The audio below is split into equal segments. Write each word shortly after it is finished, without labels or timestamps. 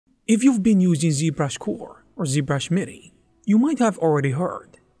If you've been using ZBrush Core or ZBrush Mini, you might have already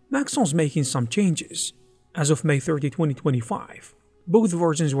heard Maxon's making some changes. As of May 30, 2025, both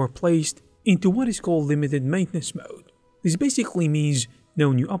versions were placed into what is called limited maintenance mode. This basically means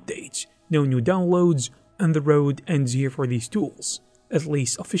no new updates, no new downloads, and the road ends here for these tools, at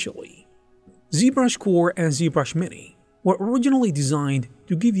least officially. ZBrush Core and ZBrush Mini were originally designed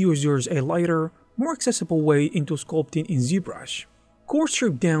to give users a lighter, more accessible way into sculpting in ZBrush. Core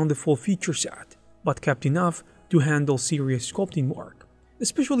stripped down the full feature set, but kept enough to handle serious sculpting work,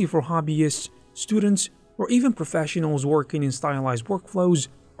 especially for hobbyists, students, or even professionals working in stylized workflows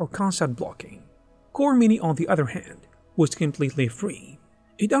or concept blocking. Core Mini, on the other hand, was completely free.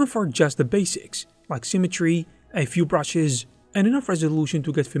 It offered just the basics, like symmetry, a few brushes, and enough resolution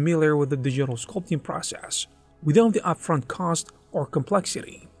to get familiar with the digital sculpting process, without the upfront cost or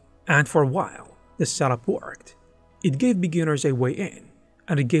complexity. And for a while, the setup worked. It gave beginners a way in,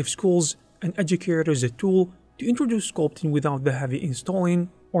 and it gave schools and educators a tool to introduce sculpting without the heavy installing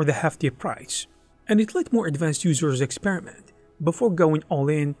or the hefty price. And it let more advanced users experiment before going all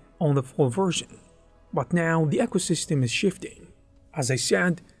in on the full version. But now the ecosystem is shifting. As I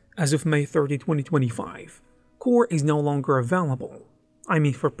said, as of May 30, 2025, Core is no longer available,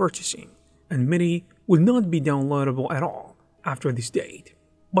 for purchasing, and Mini will not be downloadable at all after this date.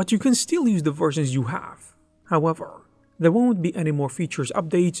 But you can still use the versions you have. However, there won't be any more features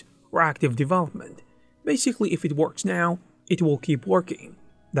updates or active development. Basically, if it works now, it will keep working.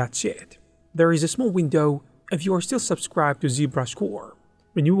 That's it. There is a small window if you are still subscribed to ZBrush Core.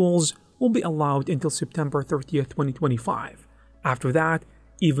 Renewals will be allowed until September 30th, 2025. After that,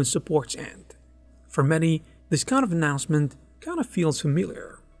 even supports end. For many, this kind of announcement kind of feels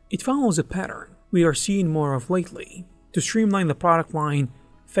familiar. It follows a pattern we are seeing more of lately, to streamline the product line,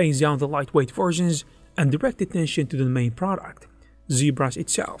 phase out the lightweight versions, and direct attention to the main product, ZBrush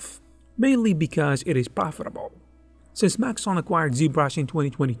itself, mainly because it is profitable. Since Maxon acquired ZBrush in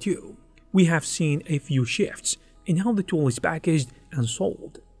 2022, we have seen a few shifts in how the tool is packaged and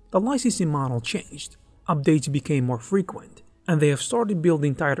sold. The licensing model changed, updates became more frequent, and they have started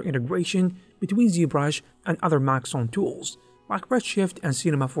building tighter integration between ZBrush and other Maxon tools like Redshift and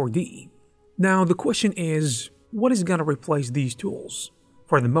Cinema 4D. Now the question is, what is gonna replace these tools?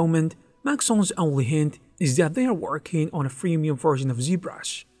 For the moment, Maxon's only hint is that they are working on a freemium version of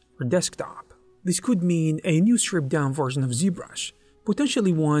ZBrush for desktop. This could mean a new stripped down version of ZBrush,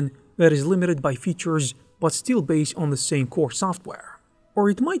 potentially one that is limited by features but still based on the same core software. Or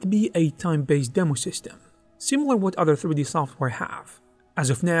it might be a time-based demo system, similar what other 3D software have.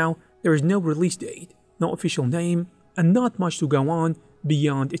 As of now, there is no release date, no official name, and not much to go on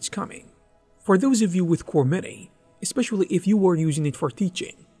beyond its coming. For those of you with Core Mini, especially if you were using it for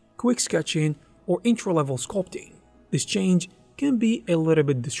teaching, quick sketching, or intro-level sculpting, this change can be a little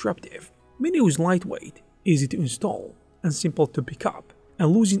bit disruptive. Mini is lightweight, easy to install, and simple to pick up,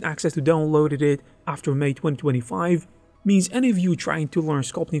 and losing access to downloading it after May 2025 means any of you trying to learn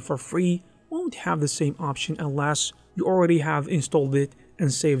sculpting for free won't have the same option unless you already have installed it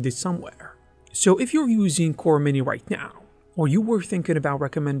and saved it somewhere. So if you're using Core Mini right now, or you were thinking about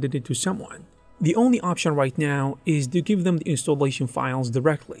recommending it to someone, the only option right now is to give them the installation files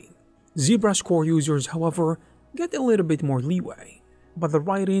directly. ZBrush Core users, however, get a little bit more leeway, but the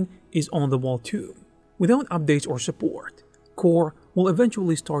writing is on the wall too. Without updates or support, Core will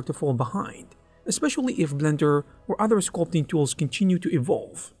eventually start to fall behind, especially if Blender or other sculpting tools continue to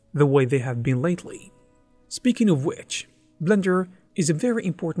evolve the way they have been lately. Speaking of which, Blender is a very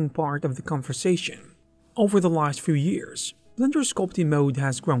important part of the conversation. Over the last few years, Blender's sculpting mode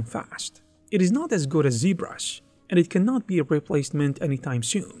has grown fast. It is not as good as ZBrush, and it cannot be a replacement anytime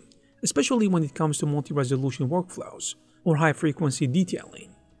soon, especially when it comes to multi-resolution workflows or high-frequency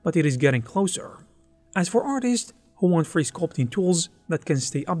detailing, but it is getting closer. As for artists who want free sculpting tools that can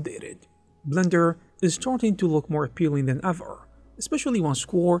stay updated, Blender is starting to look more appealing than ever, especially once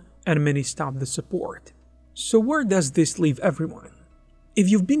Core and Mini stop the support. So where does this leave everyone? If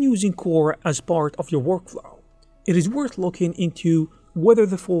you've been using Core as part of your workflow, it is worth looking into whether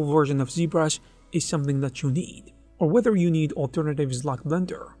the full version of ZBrush is something that you need, or whether you need alternatives like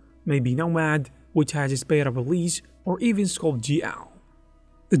Blender, maybe Nomad, which has its beta release, or even SculptGL.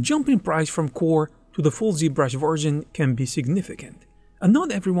 The jump in price from Core to the full ZBrush version can be significant, and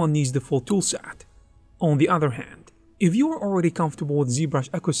not everyone needs the full toolset. On the other hand, if you are already comfortable with ZBrush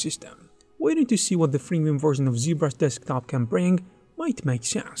ecosystem, waiting to see what the freemium version of ZBrush Desktop can bring might make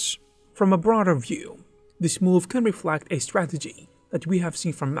sense. From a broader view, this move can reflect a strategy that we have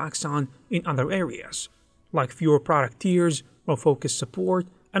seen from Maxon in other areas, like fewer product tiers, more focused support,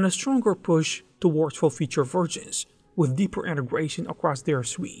 and a stronger push towards full-feature versions with deeper integration across their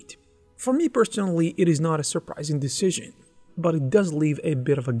suite. For me personally, it is not a surprising decision, but it does leave a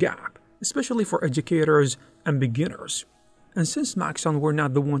bit of a gap, especially for educators and beginners. And since Maxon were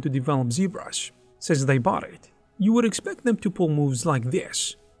not the one to develop ZBrush, since they bought it, you would expect them to pull moves like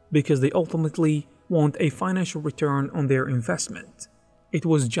this, because they ultimately want a financial return on their investment. It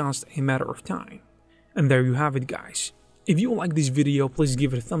was just a matter of time. And there you have it, guys. If you like this video, please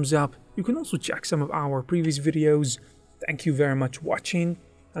give it a thumbs up. You can also check some of our previous videos. Thank you very much for watching,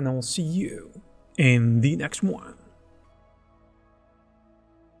 and I will see you in the next one.